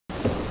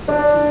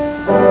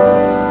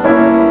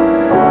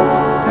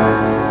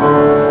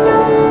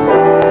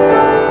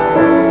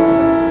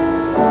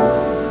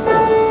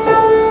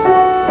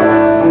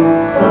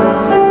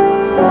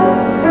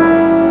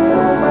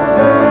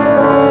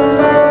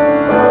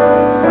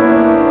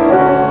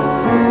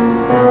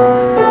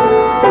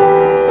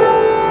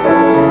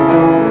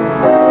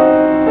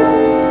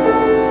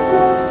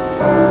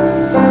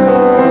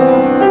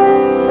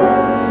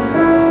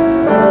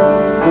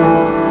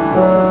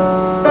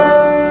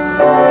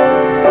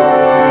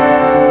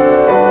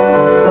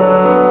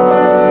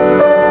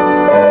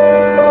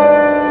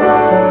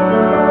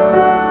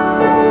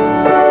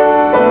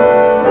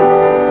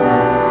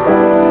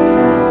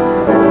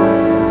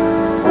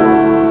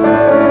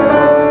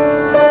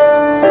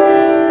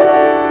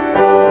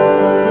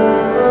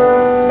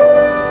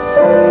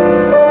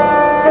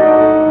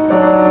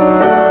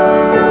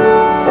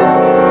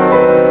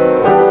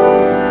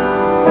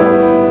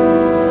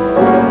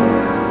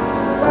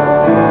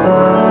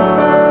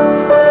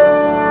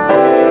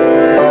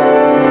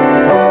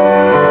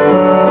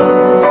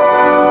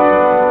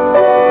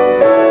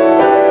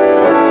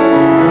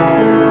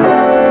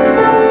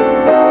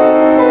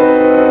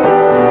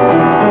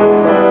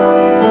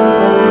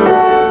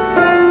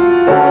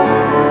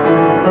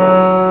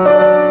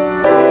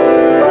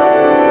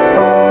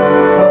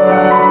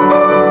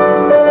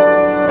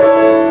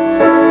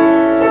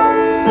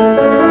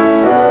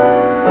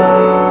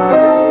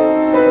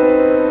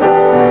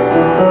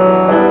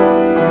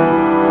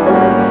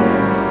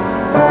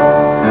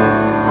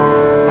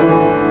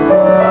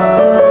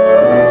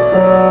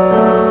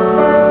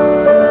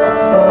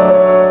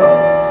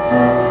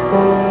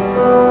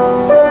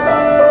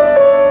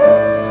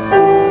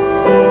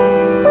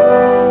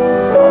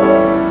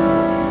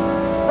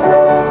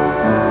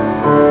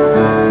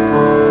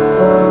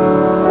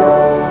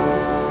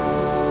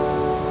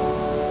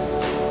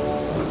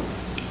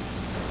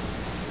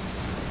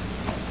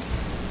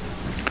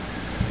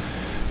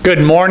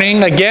Good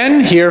morning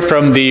again here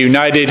from the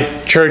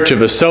United Church of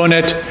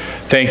Assonet.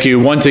 Thank you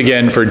once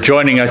again for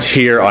joining us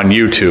here on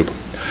YouTube.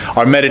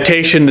 Our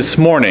meditation this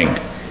morning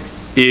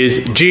is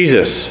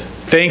Jesus,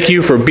 thank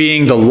you for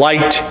being the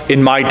light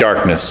in my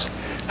darkness.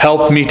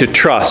 Help me to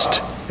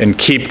trust and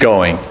keep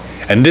going.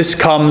 And this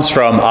comes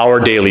from our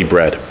daily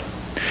bread.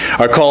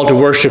 Our call to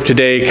worship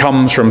today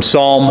comes from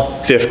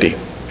Psalm 50.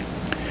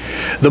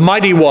 The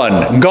mighty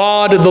one,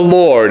 God the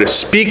Lord,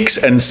 speaks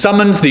and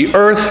summons the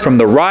earth from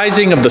the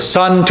rising of the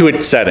sun to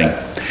its setting.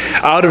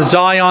 Out of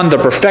Zion, the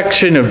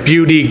perfection of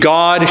beauty,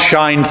 God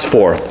shines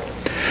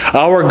forth.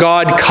 Our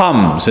God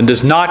comes and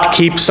does not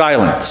keep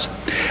silence.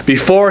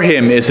 Before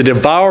him is a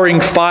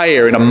devouring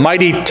fire, and a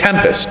mighty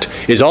tempest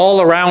is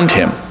all around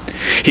him.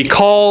 He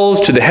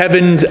calls to the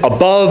heavens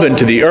above and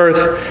to the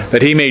earth,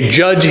 that he may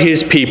judge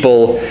his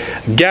people.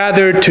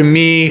 Gather to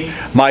me,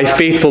 my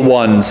faithful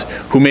ones,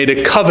 who made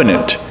a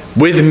covenant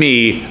with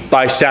me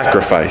by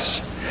sacrifice.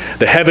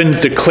 The heavens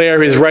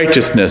declare his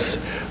righteousness,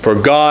 for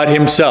God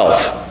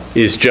himself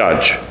is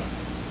judge.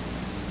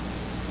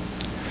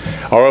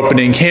 Our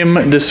opening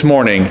hymn this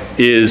morning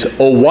is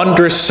O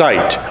Wondrous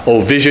Sight, O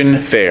Vision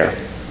Fair.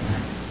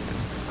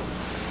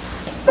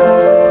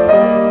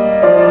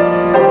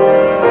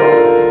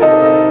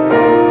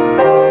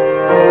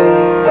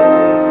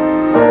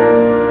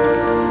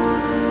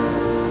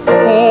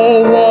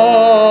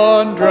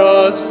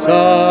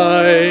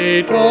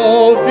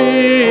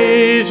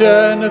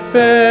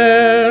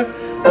 Fair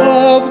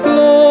of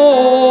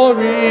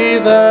glory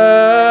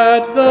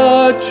that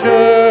the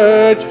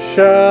church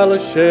shall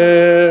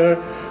share,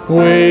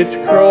 which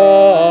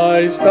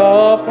Christ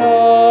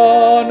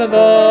upon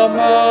the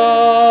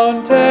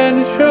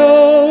mountain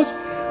shows,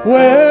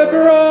 where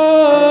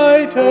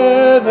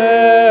brighter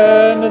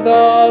than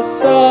the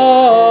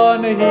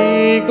sun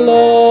he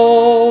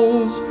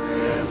glows,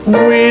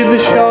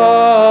 with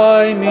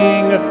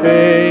shining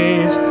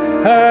face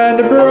and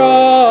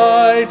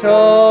bright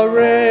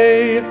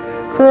array.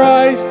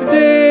 Christ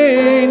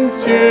deigns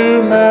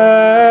to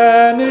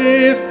manifest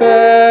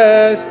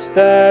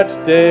that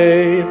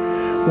day.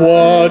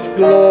 What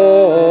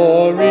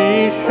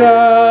glory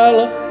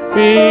shall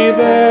be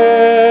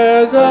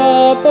theirs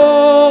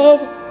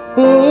above,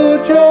 who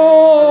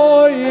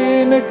joy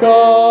in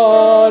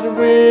God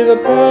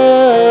with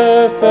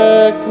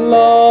perfect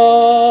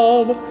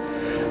love,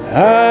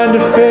 and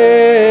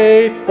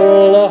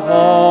faithful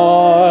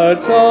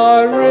hearts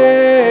are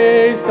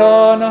raised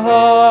on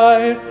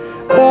high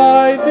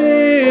by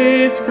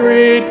this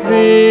great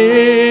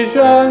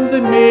vision's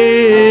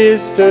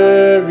mystery,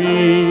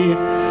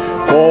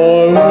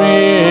 for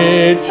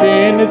which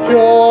in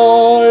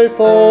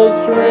joyful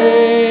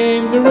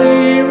strains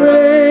we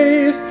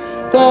raise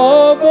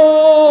the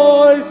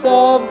voice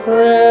of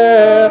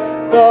prayer,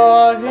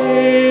 the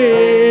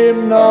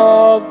hymn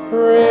of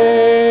praise.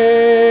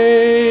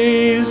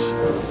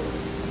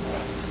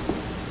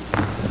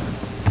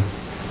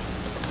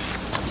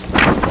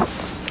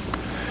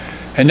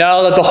 And now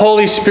let the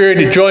Holy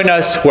Spirit join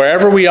us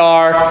wherever we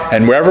are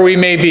and wherever we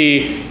may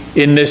be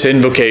in this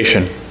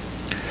invocation.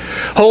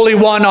 Holy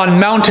One, on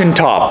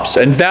mountaintops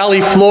and valley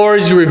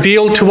floors, you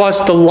reveal to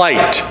us the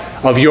light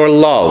of your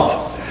love.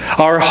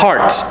 Our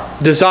heart's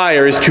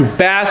desire is to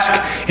bask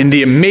in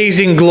the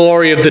amazing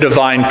glory of the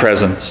divine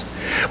presence.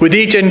 With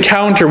each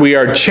encounter we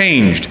are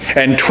changed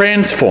and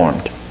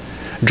transformed.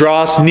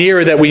 Draw us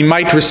nearer that we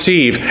might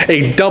receive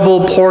a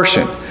double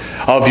portion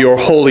of your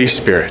Holy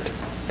Spirit.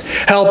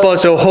 Help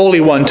us, O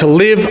Holy One, to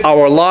live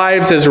our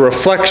lives as a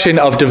reflection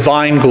of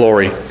divine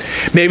glory.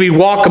 May we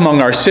walk among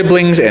our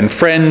siblings and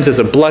friends as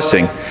a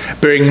blessing,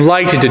 bring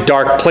light into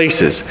dark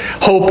places,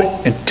 hope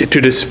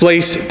to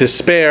displace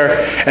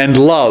despair, and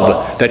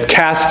love that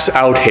casts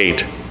out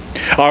hate.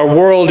 Our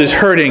world is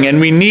hurting, and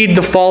we need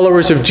the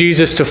followers of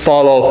Jesus to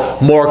follow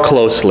more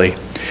closely.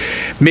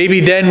 Maybe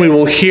then we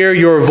will hear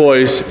your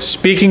voice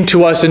speaking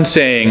to us and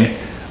saying,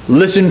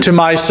 "Listen to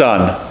my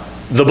Son,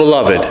 the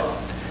Beloved."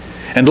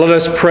 And let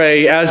us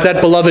pray as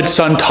that beloved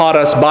Son taught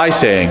us by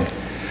saying,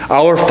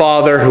 Our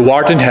Father who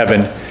art in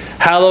heaven,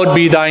 hallowed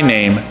be thy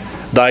name.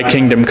 Thy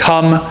kingdom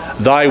come,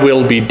 thy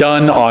will be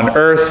done on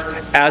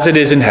earth as it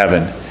is in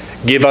heaven.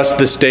 Give us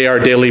this day our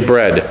daily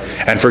bread,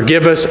 and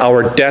forgive us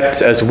our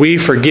debts as we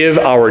forgive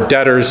our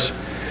debtors.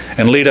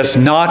 And lead us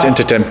not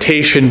into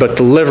temptation, but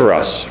deliver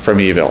us from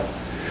evil.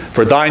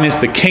 For thine is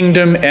the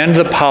kingdom and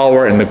the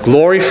power and the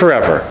glory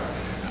forever.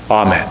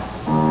 Amen.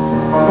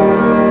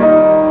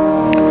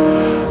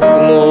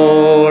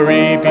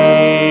 Glory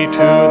be to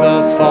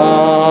the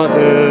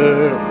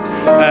Father,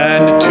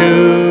 and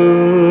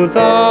to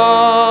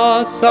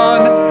the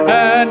Son,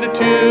 and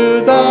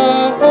to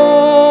the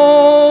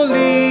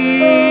Holy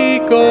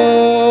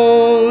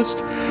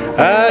Ghost,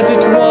 as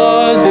it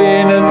was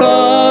in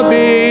the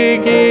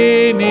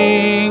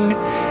beginning,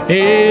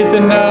 is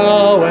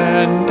now,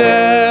 and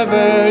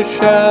ever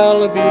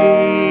shall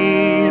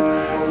be,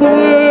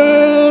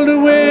 world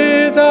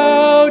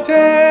without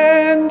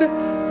end.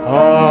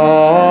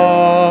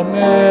 Amen.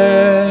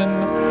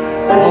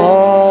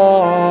 Amen.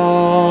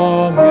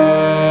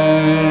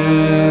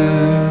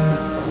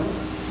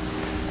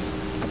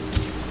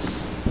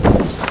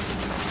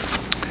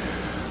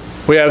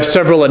 We have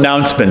several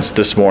announcements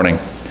this morning.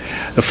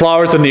 The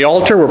flowers on the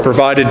altar were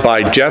provided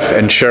by Jeff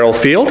and Cheryl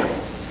Field.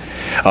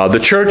 The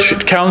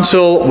Church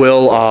Council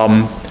will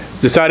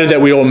decided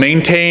that we will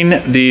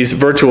maintain these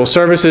virtual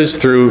services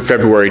through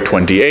February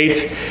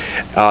 28th.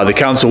 The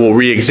Council will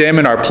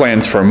re-examine our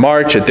plans for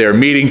March at their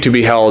meeting to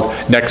be held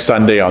next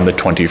Sunday on the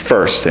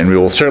 21st, and we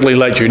will certainly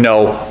let you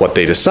know what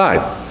they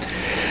decide.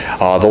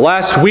 The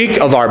last week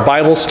of our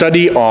Bible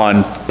study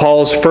on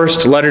Paul's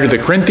first letter to the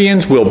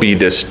Corinthians will be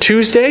this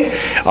Tuesday.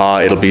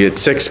 It'll be at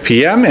 6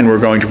 p.m. and we're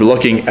going to be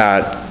looking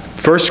at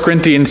 1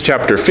 Corinthians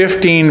chapter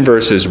 15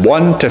 verses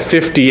 1 to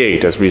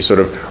 58 as we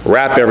sort of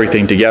wrap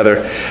everything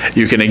together.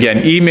 You can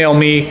again email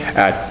me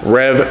at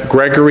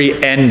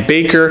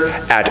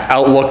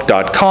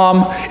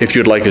revgregorynbaker@outlook.com if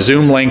you'd like a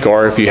Zoom link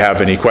or if you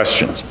have any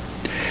questions.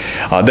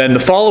 Then the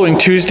following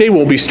Tuesday,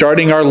 we'll be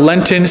starting our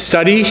Lenten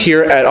study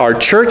here at our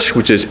church,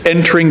 which is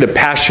Entering the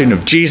Passion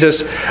of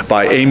Jesus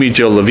by Amy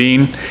Jill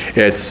Levine.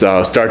 It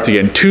starts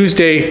again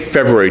Tuesday,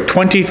 February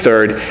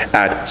 23rd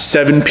at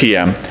 7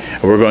 p.m.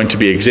 We're going to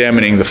be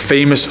examining the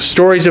famous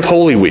stories of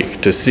Holy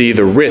Week to see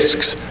the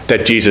risks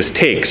that Jesus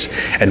takes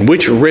and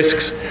which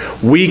risks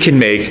we can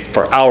make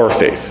for our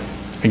faith.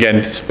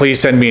 Again, please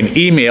send me an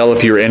email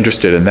if you're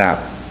interested in that.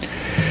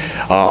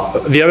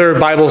 The other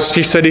Bible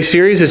study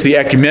series is the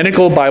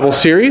Ecumenical Bible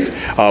Series,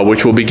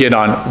 which will begin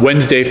on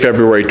Wednesday,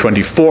 February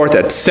 24th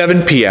at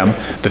 7 p.m.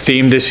 The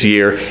theme this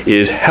year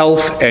is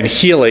Health and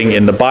Healing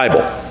in the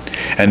Bible.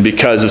 And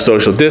because of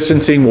social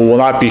distancing, we will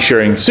not be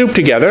sharing soup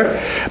together,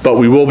 but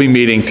we will be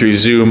meeting through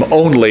Zoom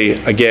only.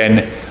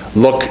 Again,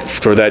 look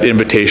for that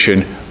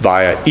invitation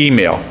via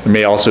email. There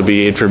may also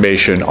be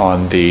information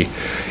on the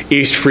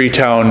East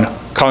Freetown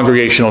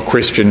Congregational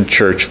Christian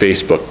Church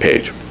Facebook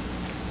page.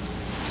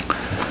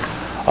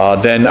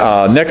 Then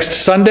next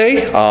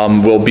Sunday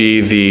will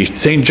be the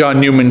St. John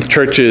Newman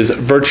Church's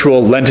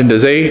virtual Lenten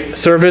Day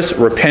service,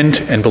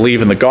 Repent and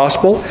Believe in the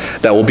Gospel.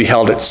 That will be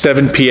held at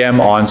 7 p.m.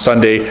 on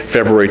Sunday,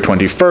 February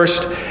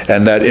 21st,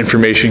 and that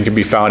information can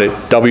be found at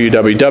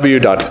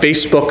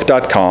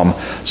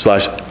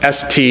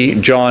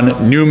www.facebook.com/St.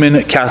 John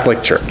Newman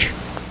Catholic Church.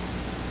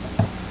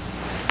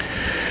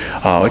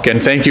 Again,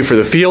 thank you for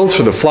the fields,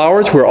 for the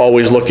flowers. We're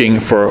always looking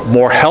for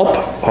more help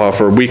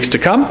for weeks to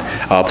come.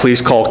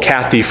 Please call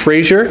Kathy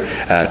Frazier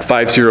at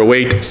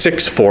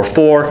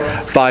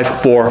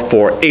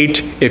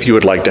 508-644-5448 if you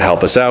would like to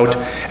help us out.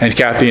 And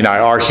Kathy and I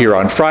are here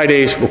on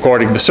Fridays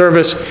recording the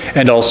service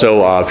and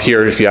also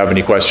here if you have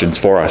any questions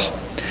for us.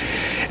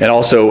 And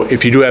also,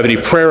 if you do have any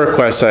prayer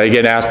requests, I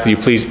again ask that you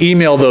please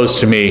email those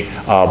to me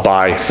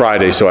by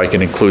Friday so I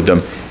can include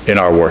them in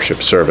our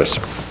worship service.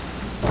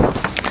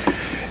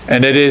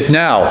 And it is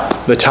now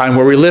the time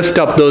where we lift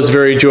up those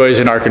very joys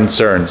and our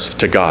concerns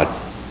to God.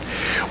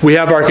 We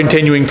have our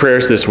continuing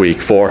prayers this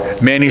week for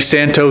Manny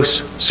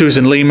Santos,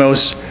 Susan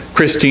Lemos,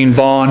 Christine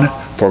Vaughn,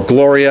 for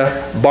Gloria,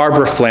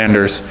 Barbara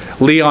Flanders,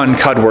 Leon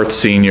Cudworth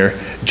Sr.,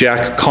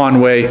 Jack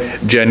Conway,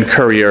 Jen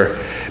Currier,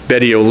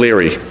 Betty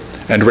O'Leary,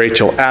 and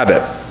Rachel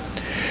Abbott.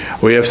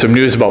 We have some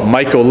news about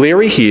Mike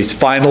O'Leary. He is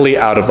finally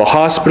out of the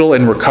hospital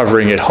and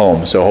recovering at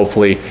home, so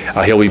hopefully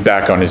he'll be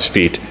back on his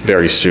feet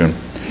very soon.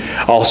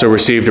 Also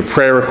received a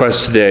prayer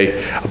request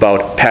today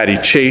about Patty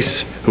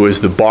Chase, who is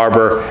the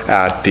barber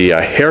at the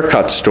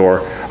haircut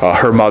store.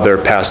 Her mother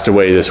passed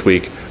away this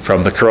week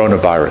from the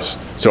coronavirus.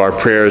 So our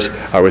prayers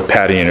are with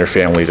Patty and her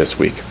family this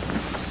week.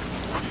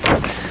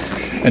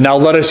 And now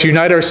let us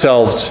unite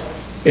ourselves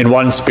in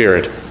one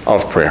spirit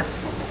of prayer.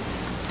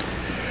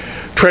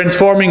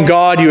 Transforming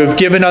God, you have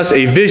given us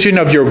a vision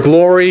of your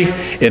glory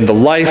in the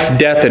life,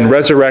 death, and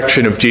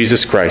resurrection of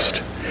Jesus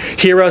Christ.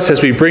 Hear us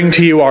as we bring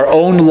to you our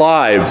own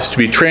lives to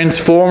be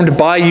transformed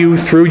by you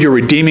through your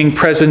redeeming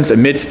presence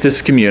amidst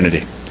this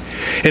community.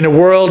 In a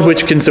world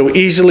which can so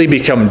easily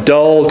become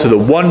dull to the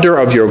wonder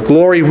of your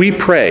glory, we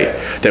pray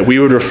that we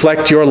would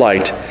reflect your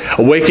light,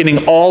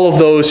 awakening all of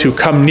those who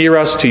come near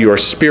us to your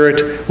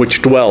Spirit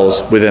which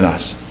dwells within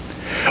us.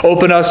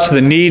 Open us to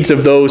the needs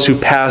of those who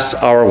pass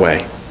our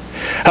way.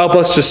 Help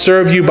us to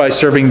serve you by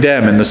serving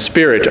them in the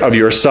Spirit of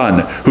your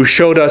Son, who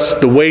showed us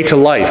the way to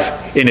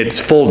life in its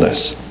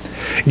fullness.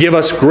 Give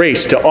us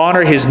grace to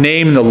honor his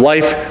name in the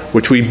life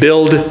which we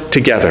build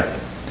together.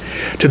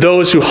 To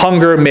those who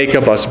hunger, make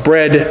of us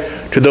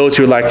bread. To those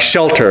who lack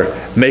shelter,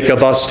 make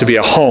of us to be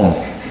a home.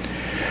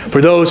 For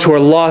those who are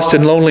lost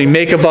and lonely,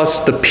 make of us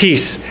the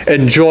peace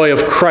and joy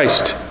of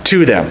Christ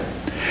to them.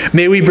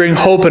 May we bring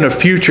hope and a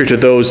future to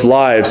those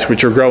lives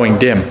which are growing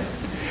dim.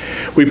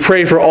 We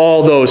pray for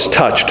all those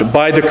touched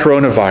by the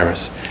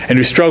coronavirus and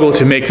who struggle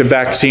to make the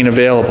vaccine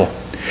available.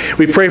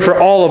 We pray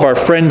for all of our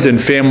friends and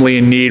family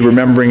in need,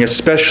 remembering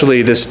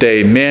especially this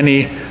day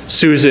Manny,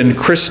 Susan,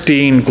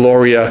 Christine,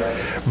 Gloria,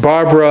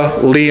 Barbara,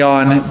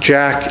 Leon,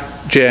 Jack,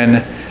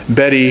 Jen,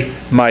 Betty,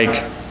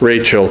 Mike,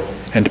 Rachel,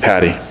 and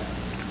Patty.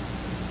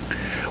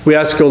 We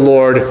ask, O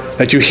Lord,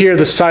 that you hear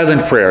the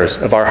silent prayers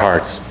of our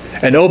hearts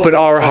and open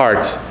our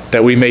hearts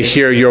that we may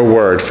hear your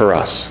word for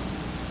us.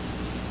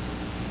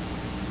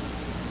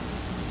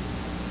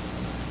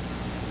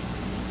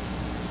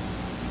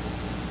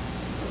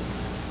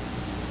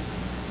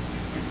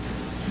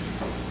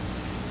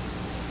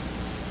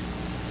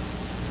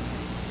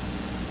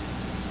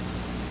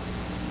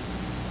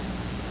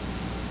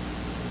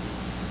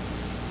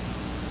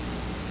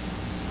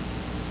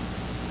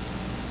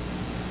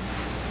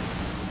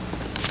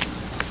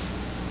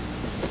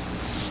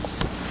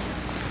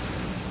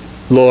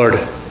 Lord,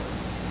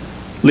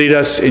 lead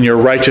us in your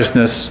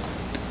righteousness.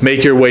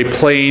 Make your way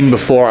plain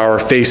before our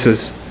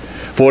faces.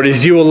 For it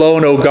is you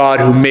alone, O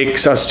God, who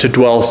makes us to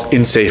dwell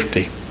in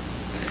safety.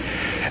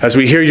 As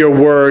we hear your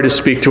word,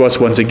 speak to us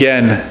once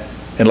again,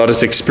 and let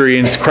us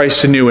experience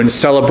Christ anew in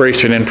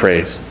celebration and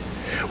praise.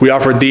 We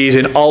offer these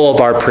in all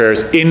of our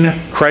prayers in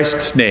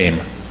Christ's name.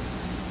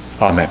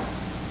 Amen.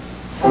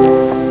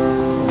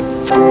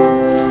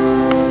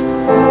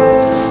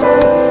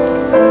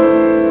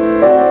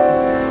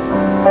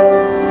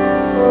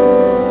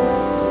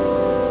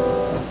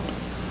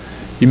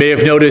 You may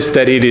have noticed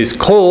that it is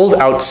cold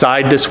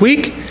outside this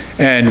week,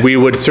 and we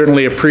would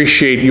certainly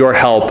appreciate your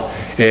help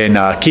in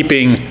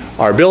keeping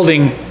our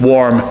building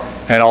warm,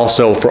 and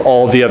also for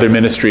all the other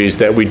ministries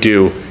that we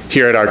do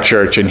here at our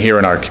church and here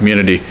in our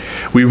community.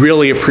 We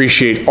really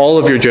appreciate all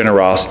of your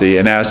generosity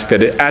and ask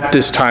that at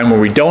this time when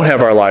we don't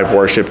have our live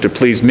worship to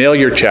please mail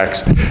your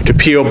checks to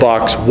P.O.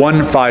 Box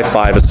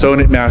 155,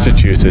 Assonet,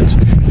 Massachusetts,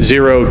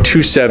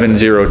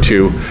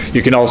 02702.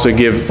 You can also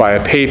give via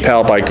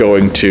PayPal by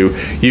going to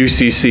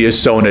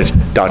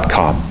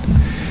uccassonet.com.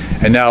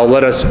 And now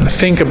let us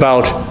think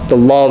about the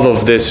love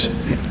of this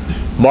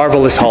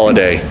marvelous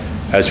holiday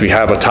as we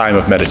have a time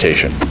of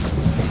meditation.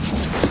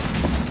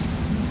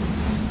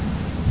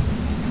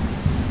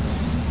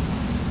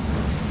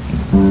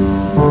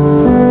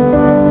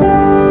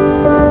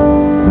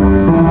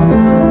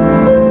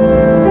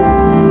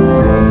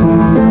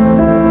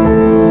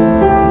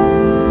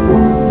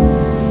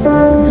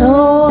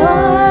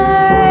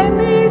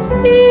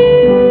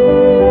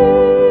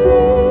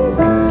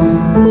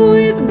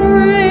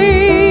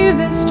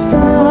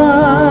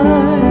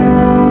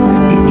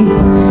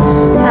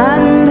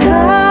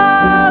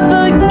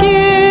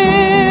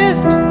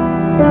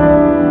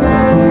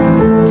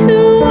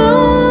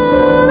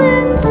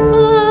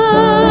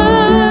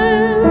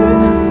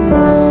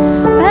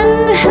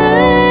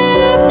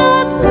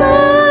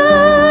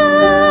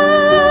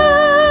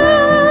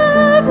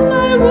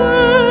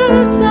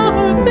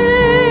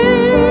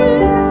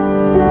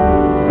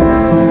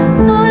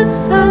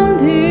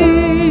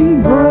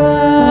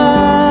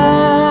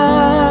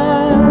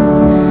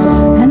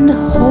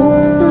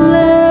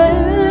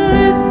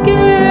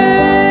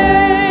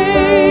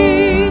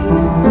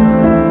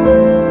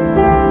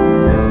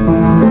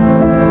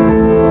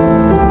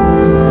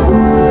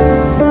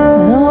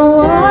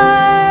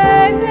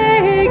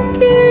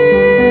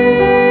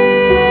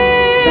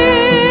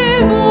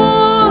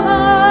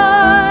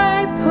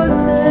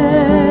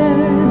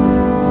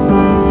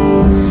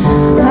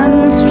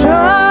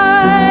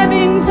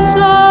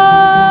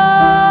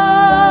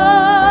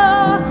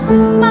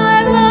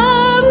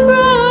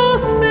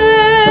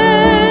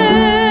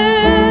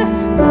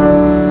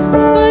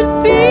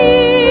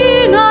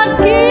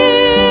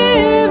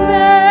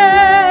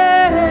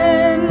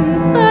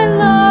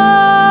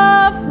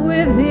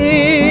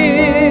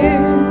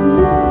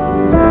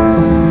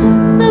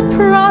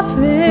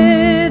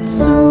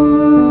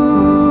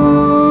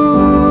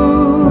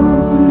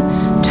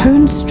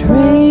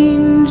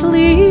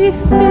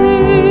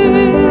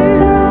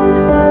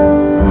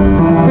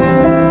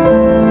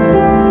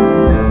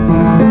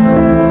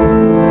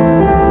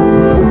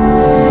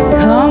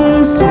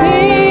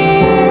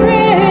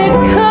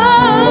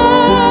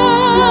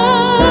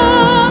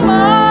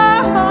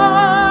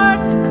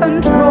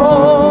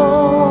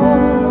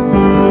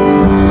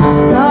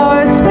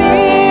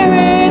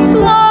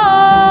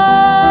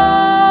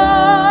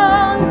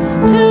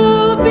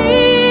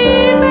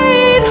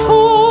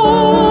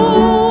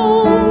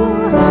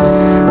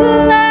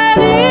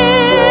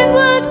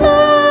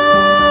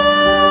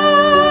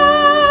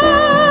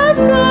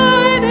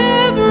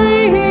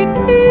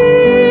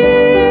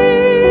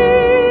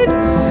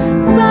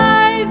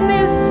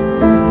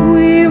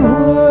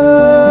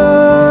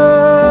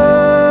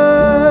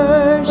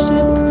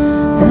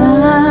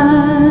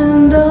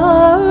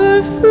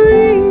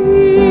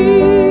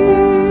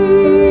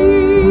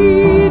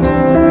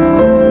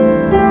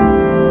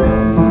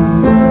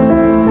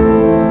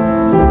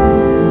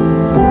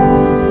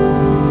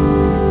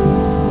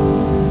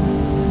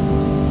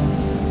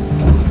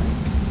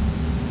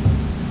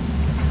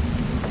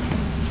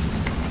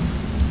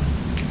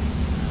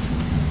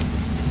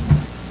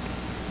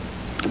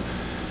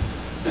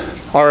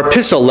 Our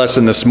epistle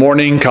lesson this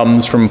morning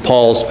comes from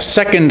Paul's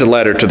second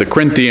letter to the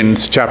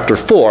Corinthians, chapter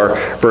 4,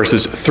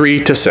 verses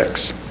 3 to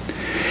 6.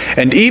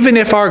 And even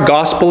if our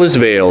gospel is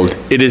veiled,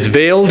 it is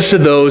veiled to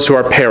those who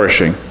are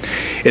perishing.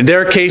 In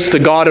their case, the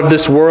God of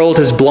this world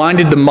has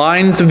blinded the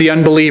minds of the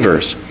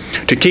unbelievers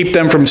to keep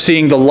them from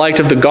seeing the light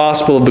of the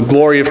gospel of the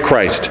glory of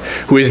Christ,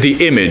 who is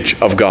the image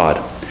of God.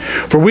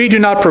 For we do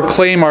not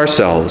proclaim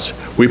ourselves.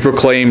 We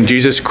proclaim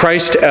Jesus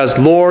Christ as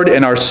Lord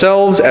and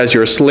ourselves as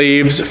your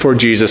slaves for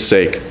Jesus'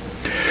 sake.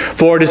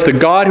 For it is the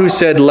God who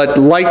said, "Let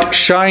light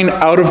shine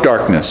out of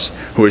darkness,"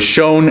 who has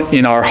shone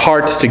in our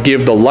hearts to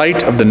give the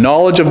light of the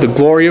knowledge of the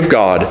glory of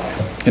God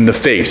in the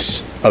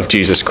face of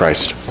Jesus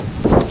Christ.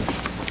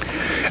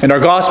 And our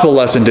gospel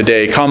lesson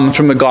today comes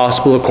from the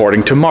gospel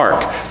according to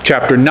Mark,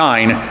 chapter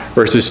 9,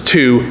 verses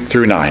 2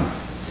 through 9.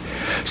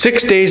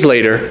 6 days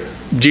later,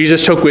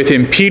 Jesus took with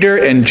him Peter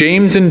and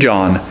James and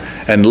John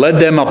and led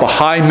them up a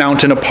high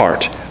mountain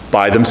apart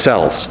by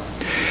themselves.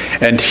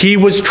 And he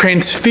was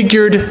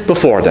transfigured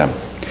before them,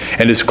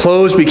 and his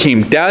clothes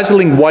became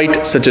dazzling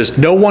white, such as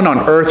no one on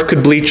earth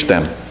could bleach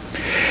them.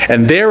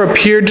 And there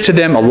appeared to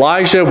them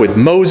Elijah with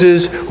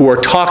Moses, who were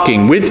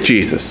talking with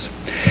Jesus.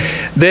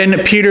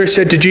 Then Peter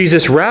said to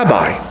Jesus,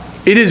 "Rabbi,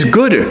 it is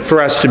good for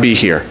us to be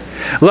here.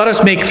 Let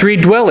us make 3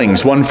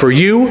 dwellings, one for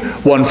you,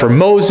 one for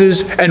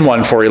Moses, and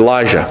one for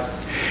Elijah."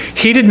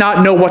 He did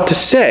not know what to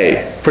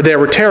say, for they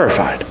were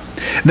terrified.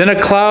 Then a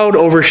cloud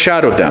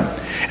overshadowed them,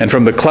 and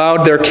from the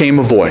cloud there came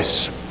a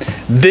voice,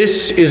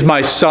 "This is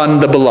my Son,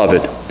 the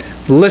Beloved.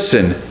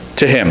 Listen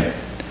to him."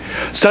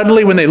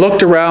 Suddenly, when they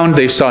looked around,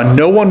 they saw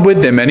no one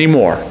with them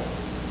anymore,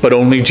 but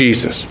only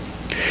Jesus.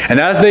 And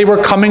as they were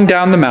coming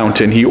down the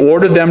mountain, he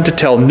ordered them to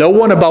tell no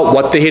one about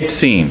what they had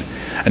seen,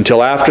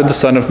 until after the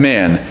Son of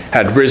Man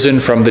had risen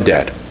from the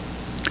dead.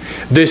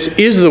 This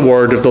is the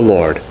word of the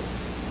Lord.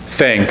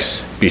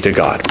 Thanks be to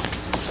God.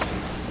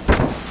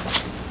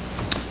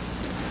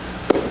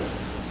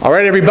 All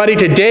right, everybody,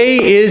 today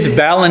is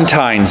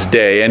Valentine's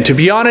Day, and to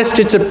be honest,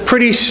 it's a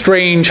pretty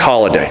strange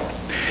holiday.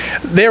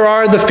 There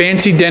are the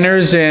fancy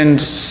dinners and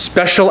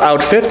special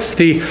outfits,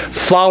 the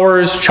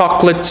flowers,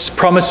 chocolates,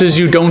 promises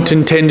you don't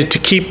intend to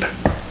keep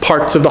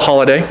parts of the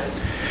holiday.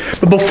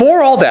 But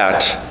before all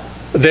that,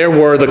 there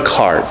were the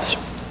cards.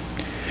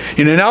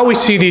 You know, now we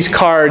see these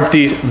cards,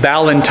 these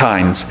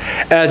Valentines,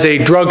 as a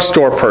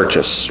drugstore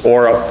purchase,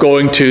 or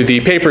going to the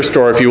paper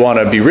store if you want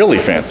to be really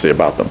fancy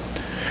about them.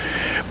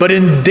 But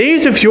in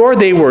days of yore,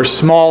 they were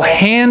small,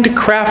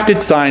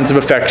 handcrafted signs of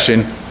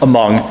affection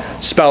among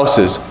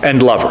spouses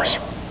and lovers.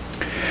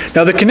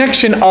 Now, the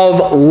connection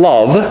of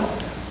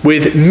love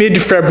with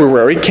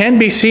mid-February can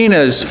be seen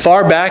as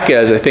far back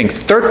as, I think,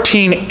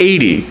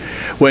 1380,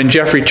 when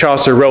Geoffrey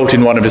Chaucer wrote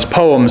in one of his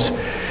poems,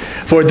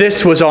 "For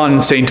this was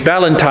on St.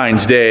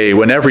 Valentine's Day,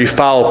 when every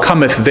fowl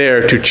cometh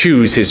there to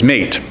choose his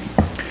mate."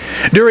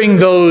 During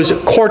those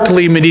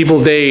courtly medieval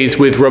days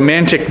with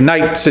romantic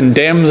knights and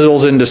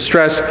damsels in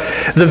distress,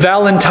 the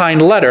Valentine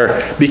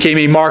letter became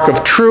a mark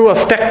of true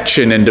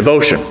affection and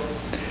devotion.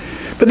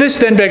 But this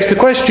then begs the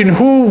question,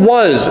 who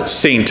was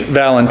Saint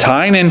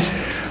Valentine, and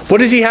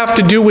what does he have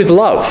to do with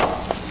love?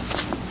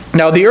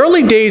 Now, the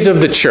early days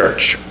of the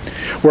church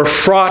were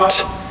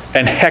fraught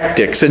and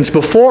hectic, since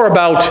before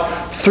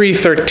about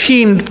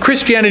 313,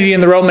 Christianity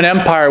in the Roman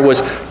Empire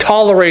was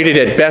tolerated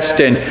at best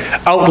and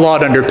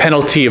outlawed under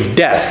penalty of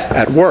death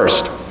at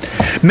worst.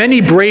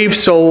 Many brave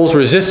souls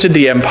resisted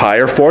the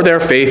empire for their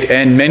faith,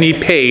 and many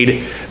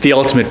paid the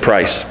ultimate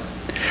price.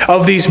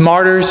 Of these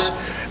martyrs,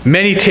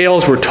 many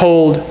tales were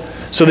told,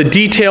 so the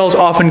details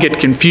often get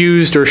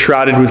confused or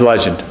shrouded with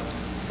legend.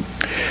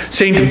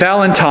 Saint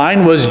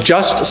Valentine was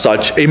just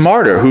such a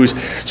martyr, whose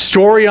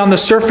story on the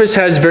surface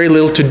has very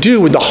little to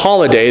do with the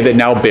holiday that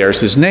now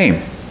bears his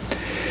name.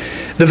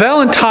 The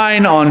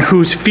Valentine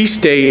whose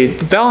feast day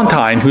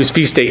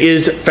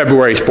is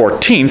February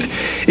 14th,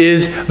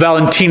 is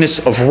Valentinus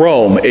of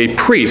Rome, a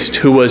priest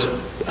who was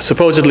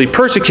supposedly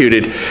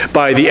persecuted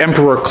by the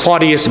Emperor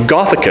Claudius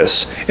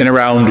Gothicus in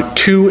around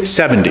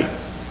 270.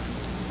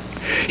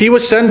 He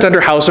was sent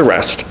under house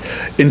arrest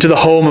into the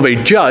home of a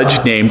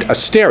judge named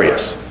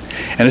Asterius.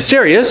 And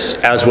Asterius,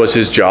 as was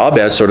his job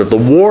as sort of the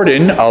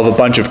warden of a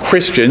bunch of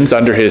Christians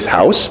under his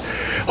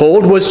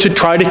household, was to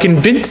try to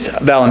convince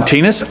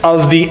Valentinus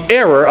of the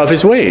error of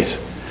his ways.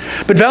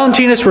 But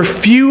Valentinus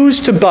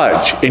refused to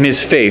budge in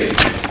his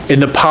faith in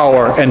the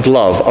power and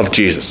love of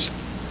Jesus.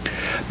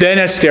 Then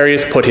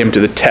Asterius put him to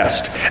the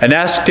test and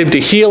asked him to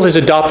heal his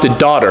adopted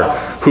daughter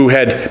who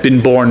had been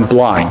born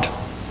blind.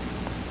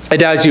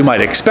 And as you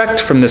might expect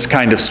from this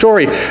kind of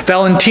story,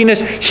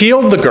 Valentinus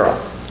healed the girl.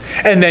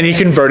 And then he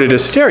converted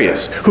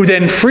Asterius, who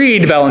then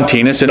freed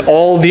Valentinus and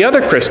all the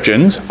other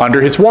Christians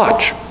under his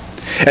watch.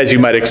 As you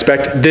might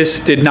expect, this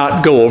did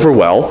not go over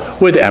well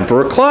with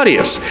Emperor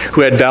Claudius,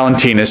 who had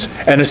Valentinus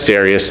and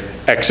Asterius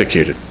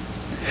executed.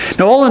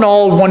 Now, all in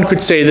all, one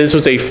could say this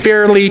was a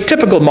fairly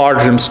typical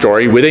martyrdom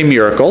story with a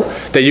miracle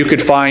that you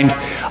could find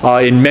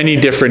in many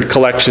different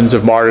collections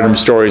of martyrdom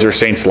stories or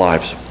saints'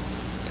 lives.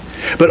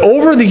 But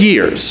over the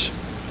years,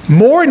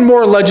 more and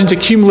more legends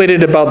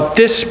accumulated about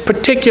this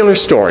particular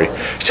story,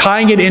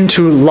 tying it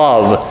into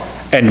love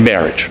and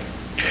marriage.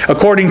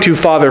 According to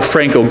Father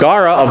Frank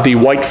O'Gara of the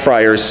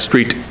Whitefriars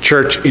Street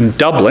Church in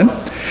Dublin,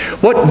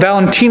 what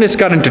Valentinus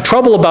got into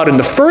trouble about in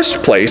the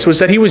first place was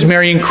that he was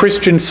marrying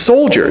Christian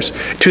soldiers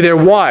to their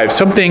wives,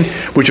 something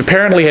which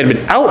apparently had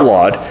been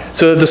outlawed,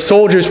 so that the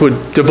soldiers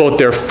would devote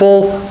their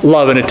full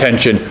love and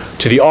attention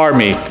to the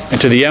army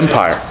and to the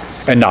empire,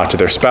 and not to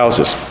their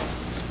spouses.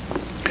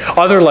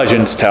 Other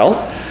legends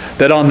tell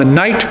that on the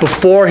night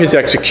before his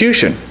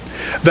execution,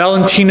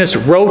 Valentinus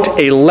wrote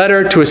a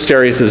letter to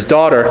Asterius'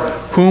 daughter,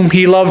 whom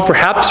he loved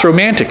perhaps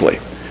romantically,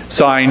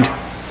 signed,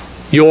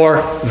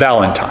 "Your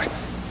Valentine."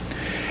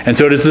 And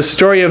so it is the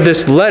story of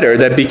this letter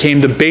that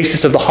became the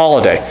basis of the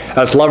holiday,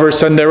 as lovers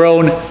send their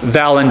own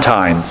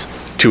Valentines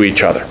to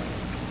each other.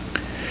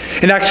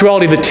 In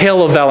actuality, the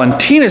tale of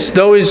Valentinus,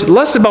 though, is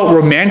less about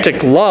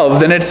romantic love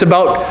than it's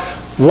about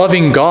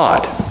loving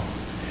God.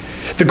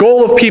 The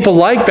goal of people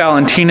like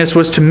Valentinus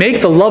was to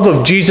make the love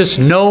of Jesus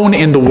known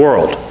in the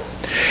world,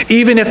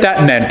 even if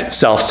that meant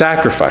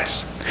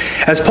self-sacrifice.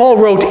 As Paul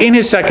wrote in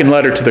his second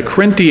letter to the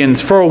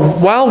Corinthians, "For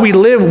while we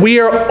live, we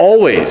are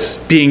always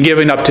being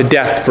given up to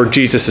death for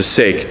Jesus'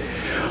 sake,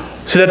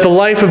 so that the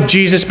life of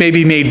Jesus may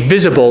be made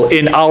visible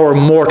in our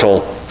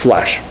mortal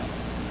flesh."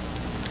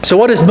 So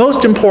what is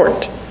most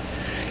important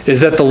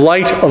is that the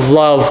light of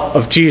love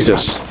of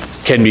Jesus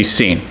can be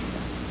seen.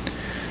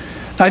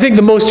 I think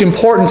the most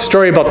important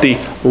story about the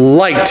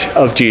light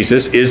of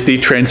Jesus is the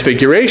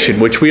Transfiguration,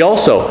 which we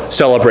also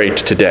celebrate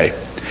today.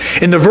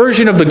 In the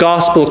version of the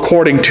Gospel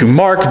according to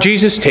Mark,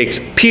 Jesus takes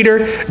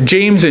Peter,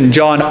 James, and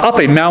John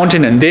up a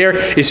mountain, and there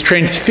is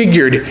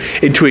transfigured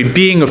into a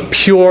being of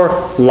pure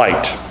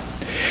light.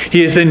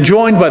 He is then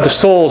joined by the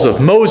souls of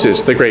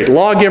Moses, the great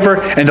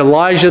lawgiver, and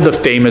Elijah, the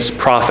famous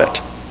prophet.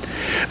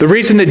 The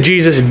reason that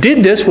Jesus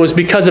did this was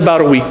because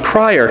about a week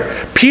prior,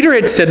 Peter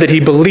had said that he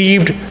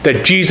believed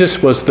that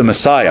Jesus was the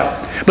Messiah,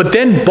 but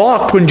then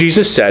balked when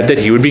Jesus said that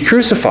he would be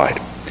crucified.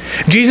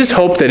 Jesus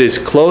hoped that his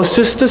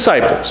closest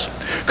disciples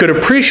could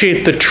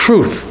appreciate the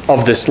truth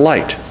of this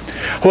light.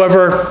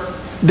 However,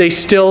 they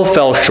still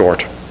fell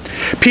short.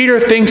 Peter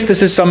thinks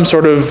this is some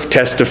sort of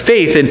test of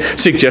faith and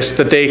suggests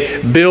that they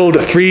build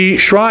 3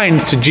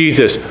 shrines to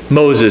Jesus,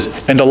 Moses,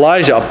 and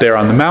Elijah up there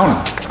on the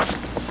mountain.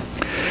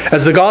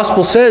 As the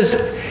Gospel says,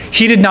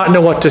 he did not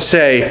know what to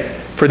say,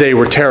 for they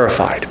were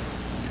terrified.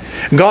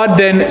 God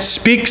then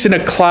speaks in a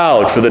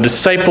cloud for the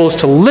disciples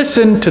to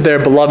listen to their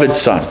beloved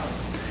Son.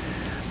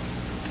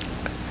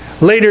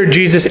 Later,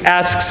 Jesus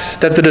asks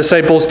that the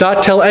disciples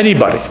not tell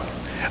anybody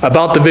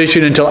about the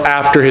vision until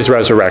after his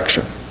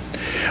resurrection.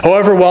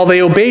 However, while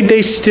they obeyed,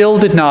 they still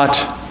did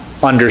not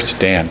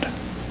understand,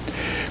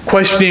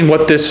 questioning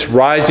what this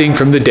rising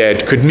from the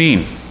dead could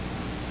mean.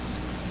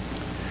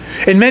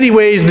 In many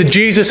ways, the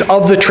Jesus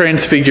of the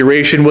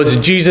Transfiguration was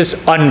Jesus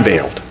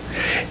unveiled,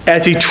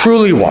 as he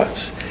truly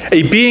was,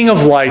 a being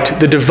of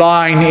light, the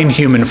divine in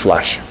human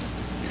flesh.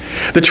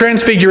 The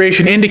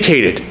Transfiguration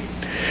indicated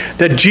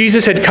that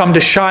Jesus had come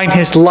to shine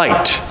his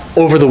light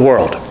over the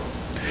world.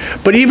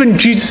 But even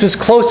Jesus'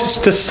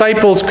 closest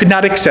disciples could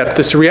not accept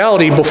this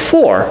reality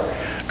before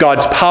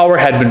God's power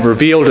had been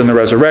revealed in the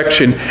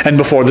resurrection and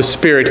before the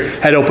Spirit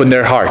had opened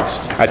their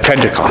hearts at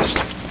Pentecost.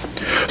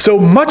 So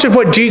much of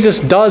what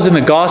Jesus does in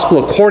the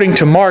Gospel according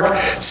to Mark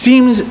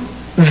seems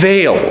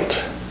veiled,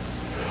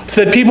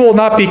 so that people will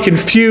not be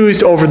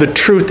confused over the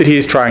truth that he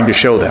is trying to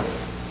show them.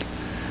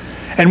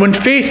 And when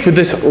faced with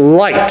this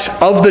light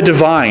of the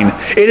divine,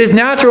 it is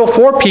natural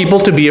for people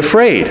to be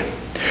afraid.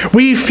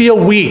 We feel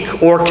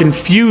weak or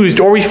confused,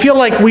 or we feel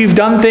like we've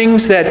done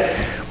things that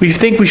we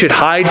think we should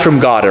hide from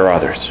God or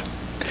others.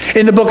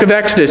 In the book of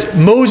Exodus,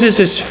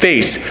 Moses'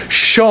 face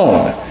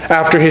shone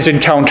after his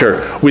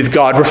encounter with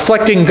God,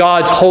 reflecting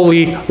God's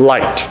holy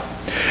light.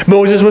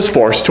 Moses was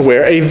forced to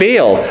wear a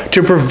veil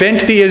to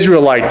prevent the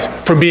Israelites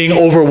from being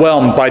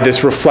overwhelmed by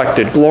this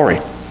reflected glory.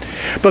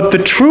 But the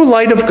true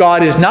light of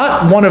God is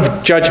not one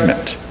of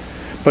judgment,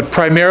 but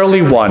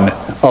primarily one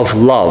of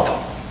love.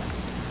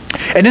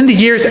 And in the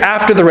years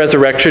after the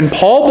resurrection,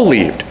 Paul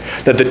believed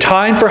that the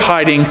time for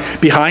hiding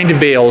behind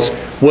veils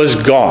was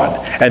gone,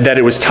 and that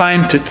it was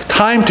time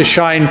to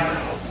shine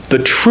the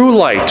true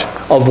light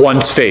of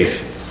one's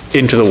faith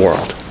into the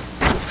world.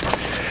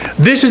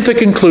 This is the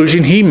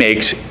conclusion he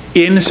makes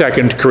in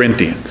 2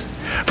 Corinthians.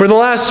 For the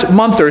last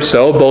month or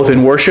so, both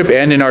in worship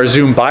and in our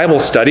Zoom Bible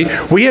study,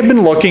 we have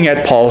been looking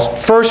at Paul's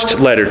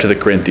first letter to the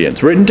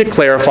Corinthians, written to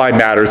clarify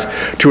matters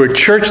to a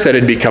church that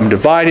had become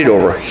divided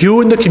over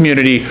who in the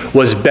community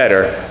was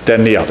better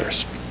than the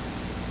others.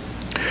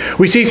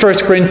 We see 1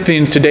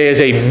 Corinthians today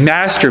as a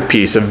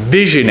masterpiece of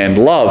vision and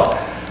love,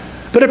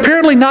 but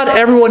apparently not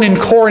everyone in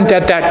Corinth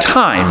at that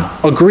time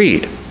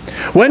agreed.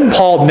 When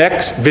Paul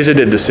next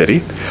visited the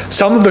city,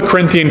 some of the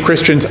Corinthian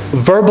Christians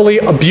verbally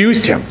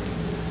abused him,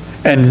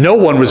 and no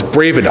one was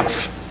brave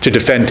enough to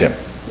defend him.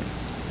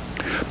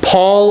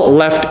 Paul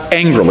left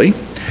angrily,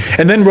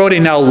 and then wrote a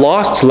now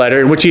lost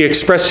letter in which he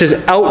expressed his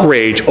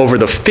outrage over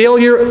the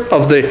failure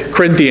of the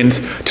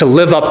Corinthians to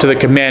live up to the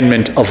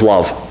commandment of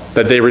love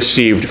that they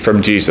received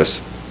from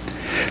Jesus.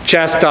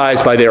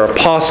 Chastised by their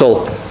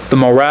apostle, the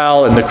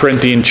morale in the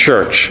Corinthian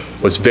church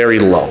was very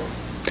low.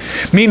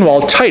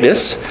 Meanwhile,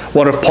 Titus,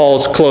 one of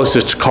Paul's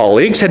closest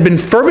colleagues, had been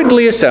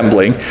fervently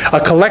assembling a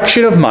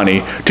collection of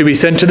money to be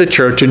sent to the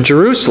church in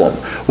Jerusalem,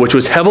 which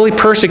was heavily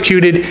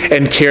persecuted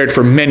and cared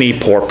for many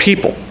poor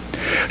people.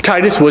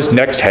 Titus was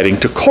next heading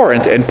to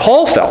Corinth, and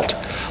Paul felt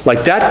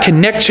like that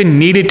connection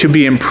needed to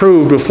be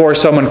improved before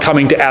someone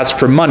coming to ask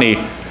for money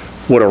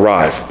would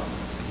arrive.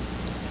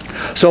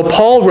 So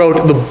Paul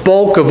wrote the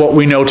bulk of what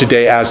we know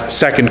today as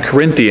 2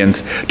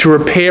 Corinthians to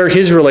repair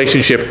his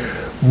relationship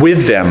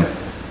with them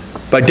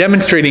by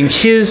demonstrating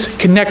his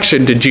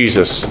connection to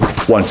Jesus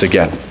once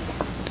again.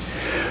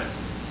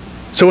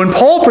 So when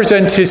Paul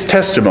presents his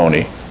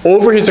testimony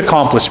over his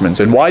accomplishments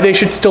and why they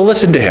should still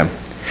listen to him,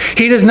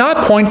 He does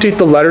not point to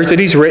the letters that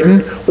he's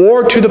written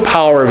or to the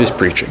power of his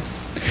preaching.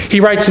 He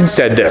writes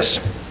instead this: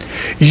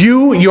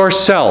 "You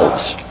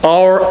yourselves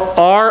are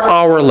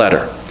our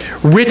letter,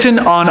 written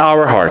on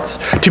our hearts,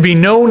 to be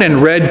known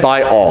and read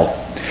by all.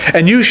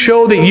 And you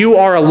show that you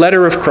are a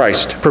letter of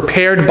Christ,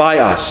 prepared by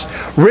us,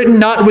 written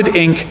not with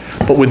ink,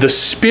 but with the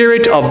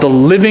Spirit of the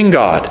living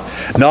God,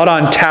 not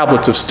on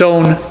tablets of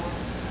stone,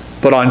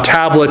 but on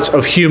tablets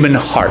of human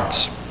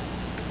hearts."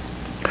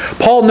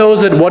 Paul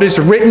knows that what is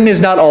written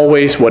is not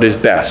always what is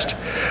best.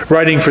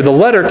 Writing for the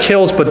letter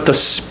kills, but the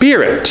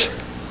Spirit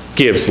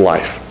gives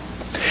life.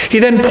 He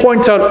then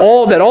points out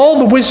that all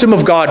the wisdom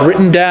of God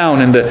written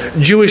down in the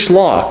Jewish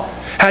law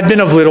had been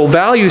of little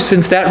value,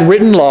 since that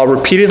written law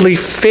repeatedly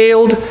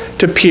failed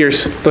to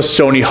pierce the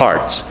stony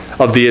hearts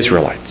of the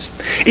Israelites.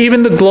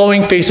 Even the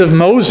glowing face of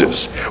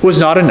Moses was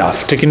not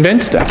enough to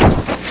convince them.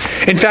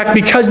 In fact,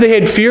 because they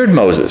had feared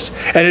Moses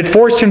and had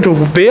forced him to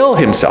veil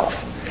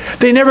himself,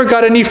 they never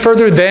got any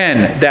further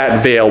than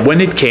that veil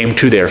when it came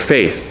to their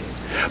faith.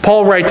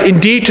 Paul writes,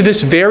 "Indeed, to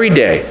this very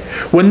day,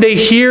 when they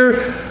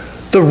hear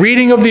the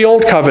reading of the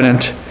Old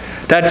Covenant,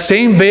 that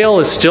same veil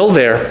is still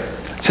there,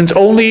 since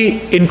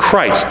only in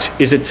Christ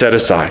is it set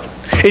aside.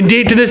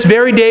 Indeed, to this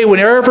very day,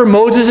 whenever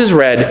Moses is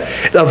read,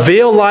 a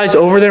veil lies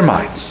over their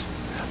minds.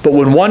 But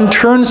when one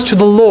turns to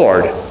the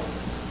Lord,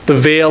 the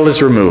veil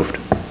is removed."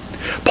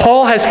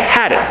 Paul has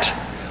had it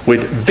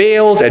with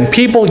veils and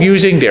people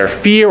using their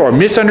fear or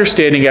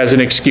misunderstanding as an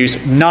excuse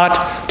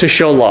not to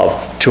show love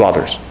to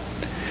others.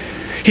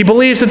 He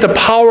believes that the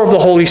power of the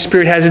Holy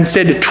Spirit has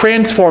instead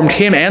transformed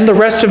him and the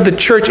rest of the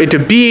church into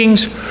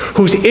beings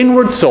whose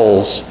inward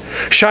souls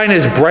shine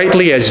as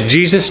brightly as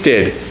Jesus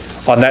did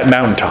on that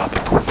mountaintop.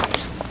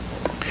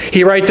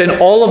 He writes, "And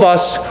all of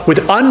us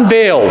with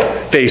unveiled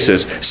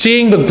faces,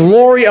 seeing the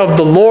glory of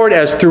the Lord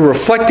as through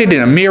reflected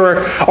in a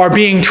mirror, are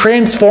being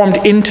transformed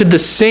into the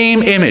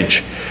same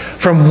image,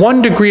 from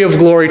one degree of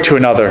glory to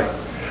another.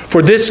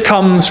 For this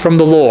comes from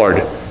the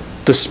Lord,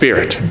 the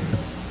Spirit."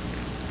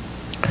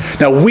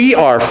 Now we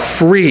are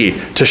free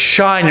to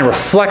shine and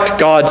reflect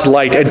God's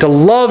light and to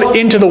love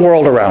into the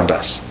world around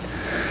us.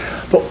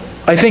 But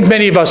I think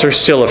many of us are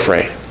still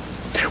afraid.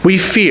 We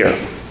fear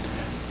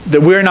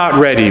that we're not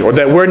ready, or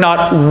that we're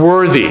not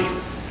worthy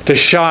to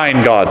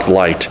shine God's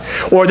light,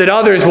 or that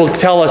others will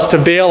tell us to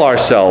veil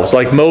ourselves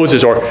like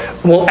Moses, or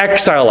will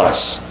exile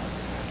us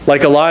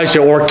like Elijah,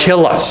 or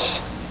kill us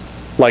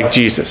like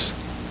Jesus.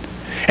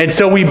 And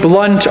so we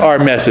blunt our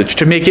message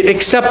to make it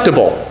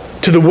acceptable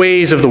to the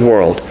ways of the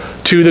world,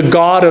 to the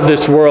God of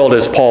this world,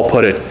 as Paul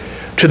put it,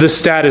 to the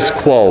status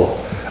quo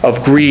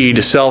of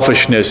greed,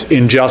 selfishness,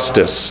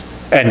 injustice,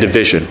 and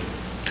division.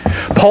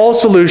 Paul's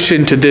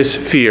solution to this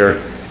fear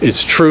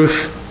is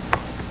truth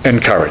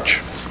and courage.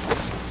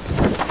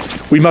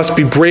 We must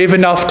be brave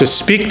enough to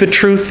speak the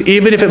truth,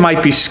 even if it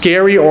might be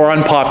scary or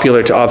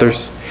unpopular to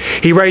others.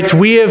 He writes,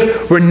 "We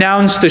have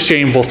renounced the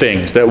shameful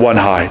things that one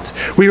hides.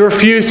 We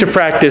refuse to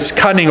practice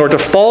cunning or to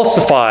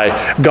falsify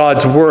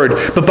God's word,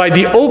 but by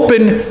the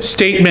open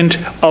statement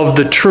of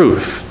the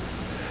truth,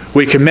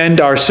 we commend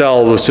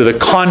ourselves to the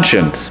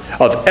conscience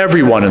of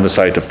everyone in the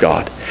sight of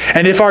God.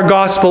 And if our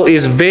gospel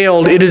is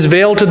veiled, it is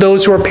veiled to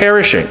those who are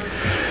perishing.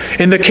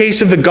 In the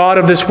case of the God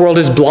of this world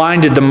has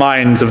blinded the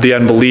minds of the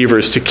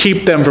unbelievers to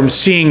keep them from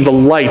seeing the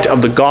light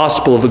of the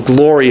gospel of the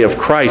glory of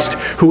Christ,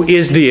 who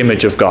is the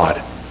image of God."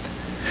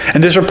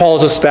 And this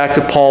repulses us back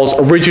to Paul's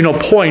original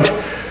point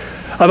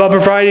about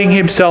proving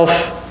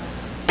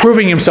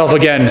himself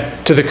again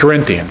to the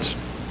Corinthians.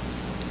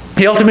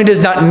 He ultimately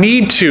does not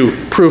need to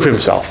prove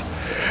himself,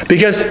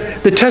 because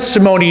the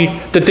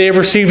testimony that they have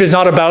received is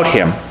not about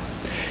him,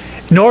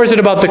 nor is it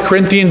about the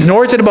Corinthians,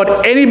 nor is it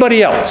about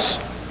anybody else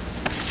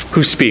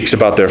who speaks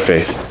about their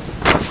faith.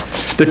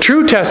 The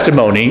true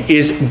testimony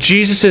is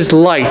Jesus'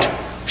 light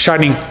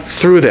shining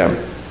through them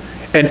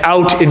and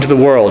out into the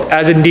world,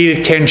 as indeed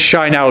it can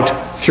shine out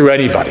through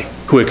anybody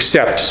who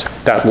accepts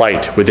that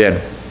light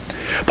within.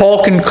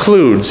 Paul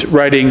concludes,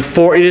 writing,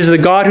 "For it is the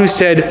God who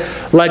said,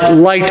 'Let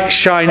light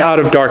shine out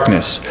of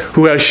darkness,'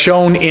 who has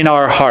shone in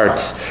our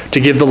hearts to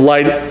give the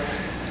light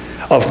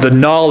of the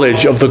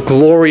knowledge of the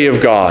glory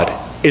of God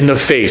in the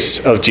face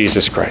of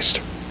Jesus Christ."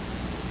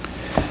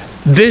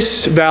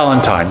 This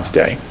Valentine's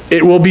Day,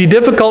 it will be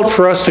difficult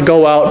for us to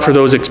go out for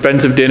those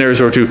expensive dinners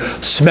or to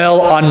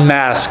smell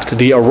unmasked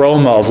the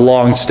aroma of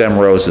long stem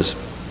roses.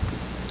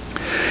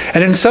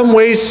 And in some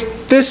ways,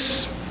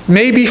 this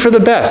may be for the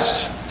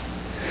best,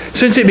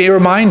 since it may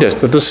remind us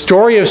that the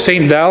story of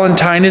St.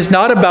 Valentine is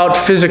not about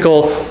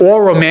physical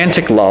or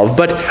romantic love,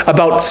 but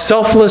about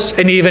selfless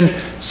and even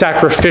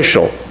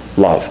sacrificial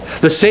love,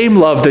 the same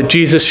love that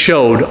Jesus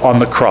showed on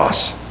the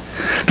cross.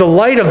 The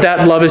light of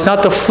that love is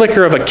not the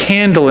flicker of a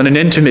candle in an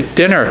intimate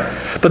dinner,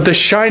 but the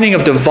shining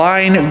of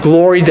divine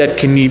glory that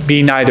can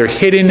be neither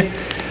hidden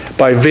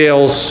by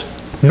veils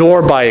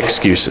nor by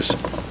excuses.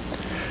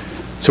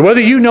 So whether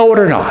you know it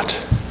or not,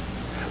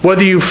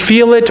 whether you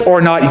feel it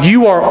or not,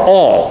 you are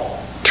all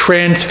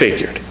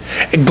transfigured,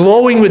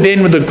 glowing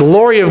within with the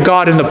glory of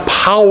God and the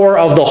power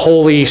of the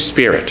Holy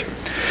Spirit.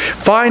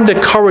 Find the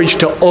courage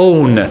to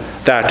own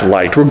that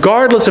light,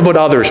 regardless of what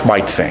others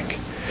might think.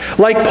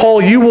 Like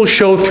Paul, you will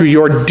show through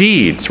your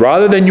deeds,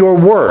 rather than your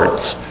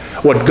words,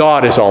 what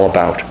God is all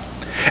about.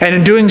 And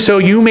in doing so,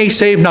 you may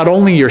save not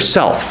only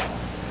yourself,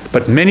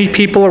 but many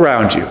people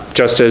around you,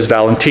 just as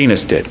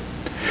Valentinus did.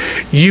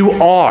 You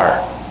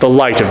are the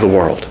light of the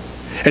world.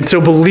 And so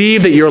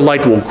believe that your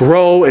light will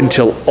grow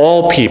until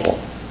all people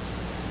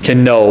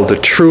can know the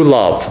true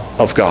love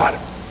of God.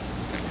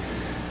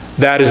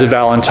 That is a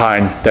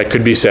Valentine that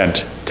could be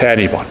sent to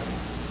anyone.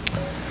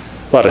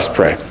 Let us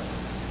pray.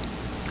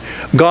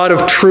 God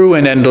of true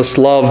and endless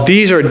love,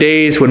 these are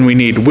days when we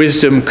need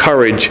wisdom,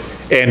 courage,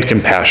 and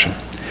compassion.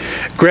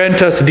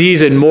 Grant us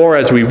these and more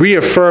as we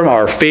reaffirm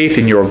our faith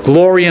in your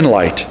glory and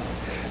light.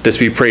 This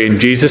we pray in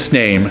Jesus'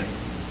 name.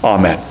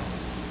 Amen.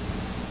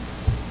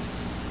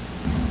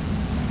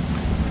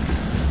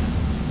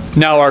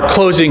 Now our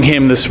closing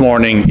hymn this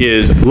morning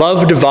is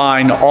Love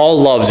Divine, All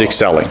Loves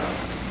Excelling.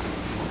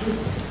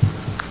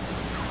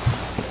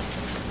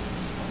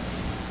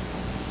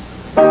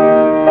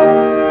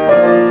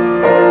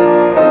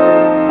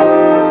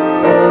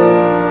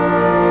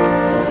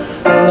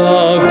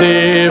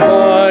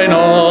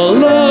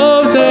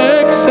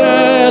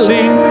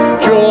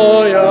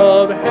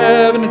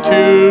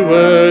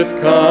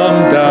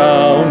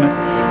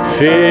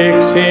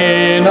 Fix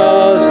in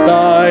us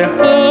thy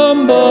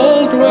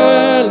humble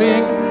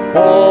dwelling,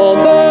 all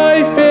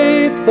thy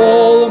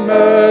faithful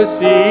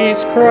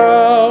mercies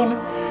crown.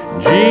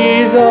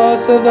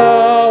 Jesus,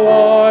 thou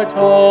art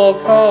all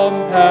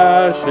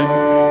compassion,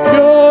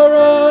 pure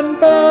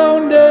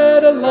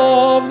unbounded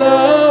love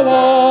thou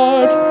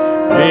art.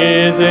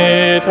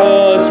 Visit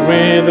us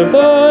with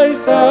thy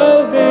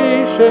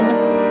salvation,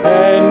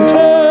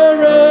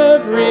 enter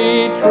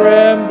every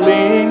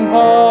trembling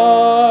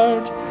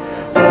heart.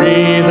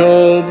 Breathe,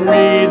 oh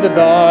breathe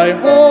thy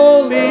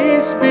Holy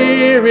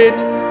Spirit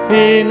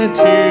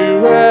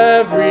into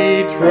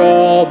every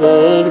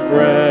troubled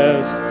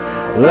breast.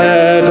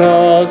 Let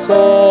us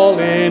all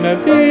in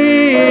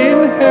thee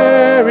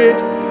inherit,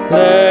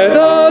 let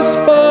us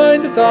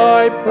find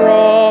thy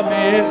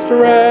promised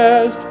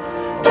rest.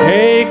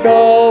 Take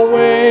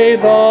away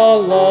the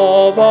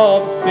love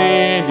of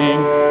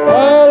sinning,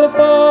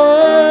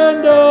 Alpha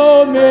and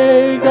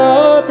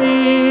Omega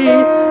be,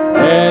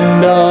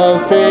 end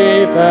of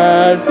faith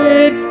as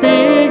its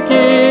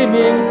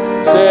beginning,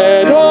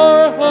 set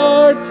our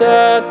hearts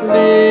at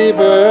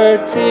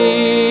liberty.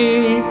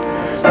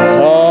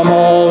 Come,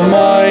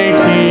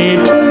 Almighty,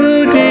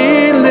 to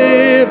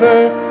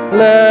deliver,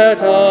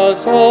 let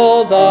us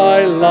all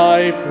thy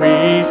life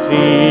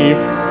receive.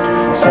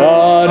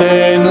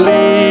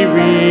 Suddenly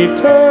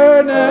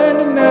return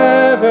and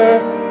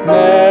never,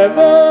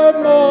 never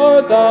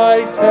more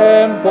thy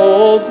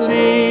temples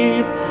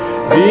leave.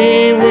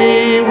 Thee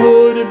we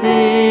would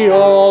be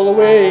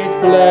always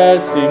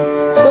blessing,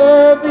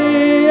 serve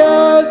thee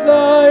as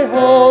thy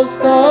host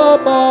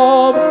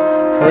above,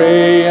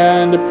 pray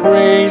and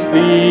praise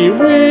thee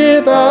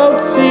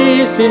without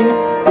ceasing,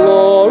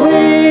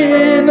 glory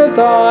in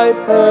thy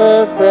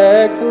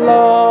perfect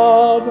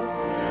love.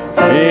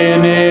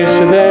 Finish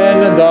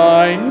then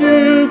thy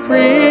new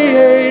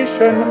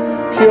creation,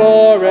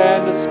 pure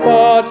and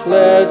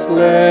spotless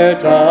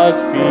let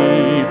us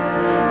be.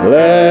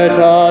 Let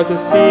us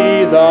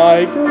see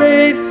thy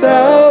great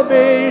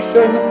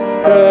salvation,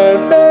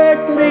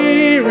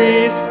 perfectly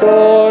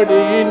restored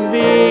in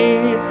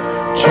thee,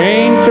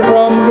 changed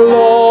from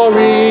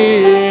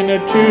glory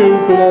into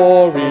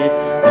glory,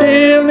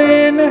 till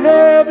in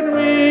heaven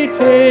we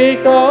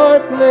take our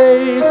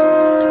place,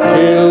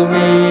 till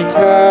we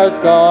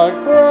cast our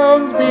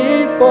crowns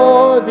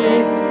before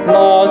thee,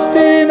 lost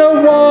in a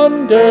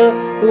wonder,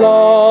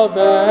 love,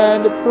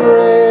 and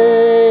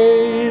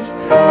praise.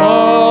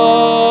 Amen.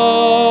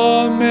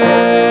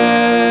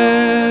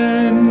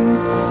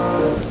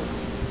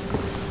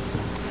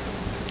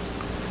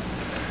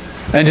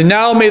 And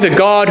now may the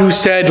God who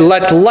said,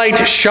 "Let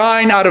light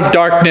shine out of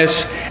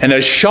darkness," and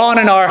has shone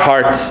in our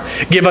hearts,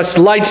 give us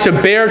light to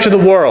bear to the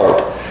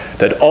world,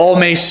 that all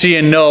may see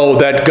and know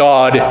that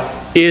God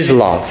is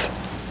love.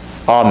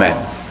 Amen.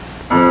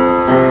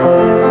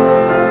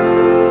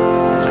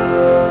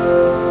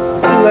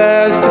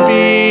 Blessed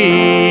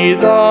be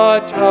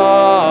the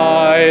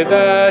tie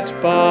that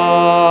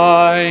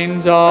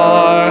binds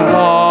our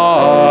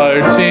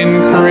hearts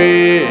in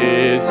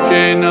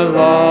Christian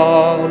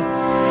love,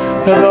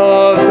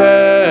 the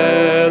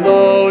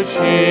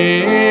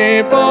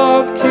fellowship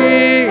of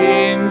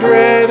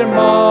kindred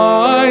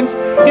minds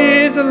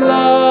is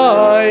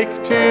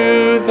like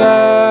to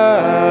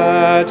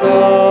that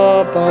of